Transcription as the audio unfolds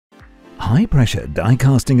High-pressure die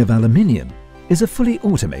casting of aluminium is a fully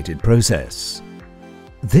automated process.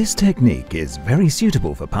 This technique is very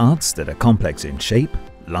suitable for parts that are complex in shape,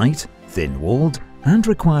 light, thin-walled, and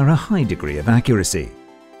require a high degree of accuracy.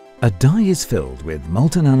 A die is filled with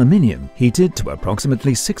molten aluminium heated to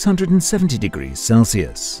approximately 670 degrees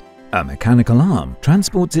Celsius. A mechanical arm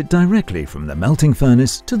transports it directly from the melting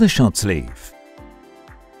furnace to the shot sleeve.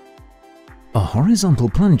 A horizontal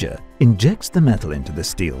plunger injects the metal into the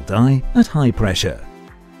steel die at high pressure.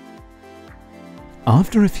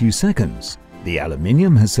 After a few seconds, the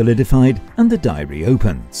aluminium has solidified and the die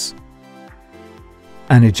reopens.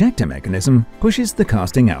 An ejector mechanism pushes the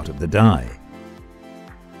casting out of the die.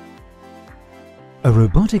 A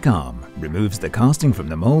robotic arm removes the casting from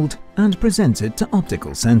the mould and presents it to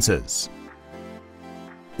optical sensors.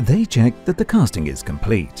 They check that the casting is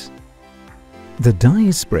complete. The die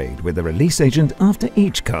is sprayed with a release agent after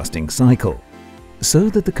each casting cycle, so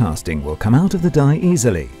that the casting will come out of the die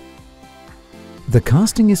easily. The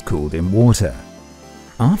casting is cooled in water,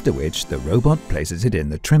 after which the robot places it in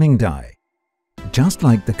the trimming die. Just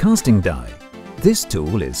like the casting die, this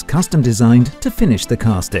tool is custom designed to finish the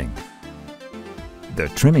casting. The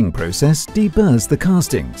trimming process deburrs the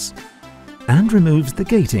castings and removes the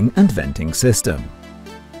gating and venting system.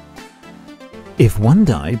 If one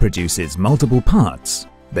die produces multiple parts,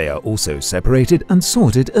 they are also separated and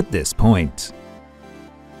sorted at this point.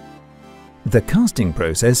 The casting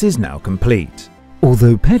process is now complete,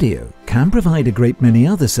 although Pedio can provide a great many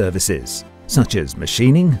other services, such as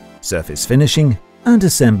machining, surface finishing, and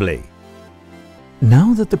assembly.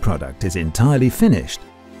 Now that the product is entirely finished,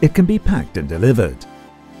 it can be packed and delivered.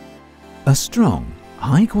 A strong,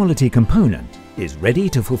 high-quality component is ready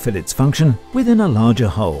to fulfill its function within a larger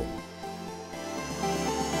whole.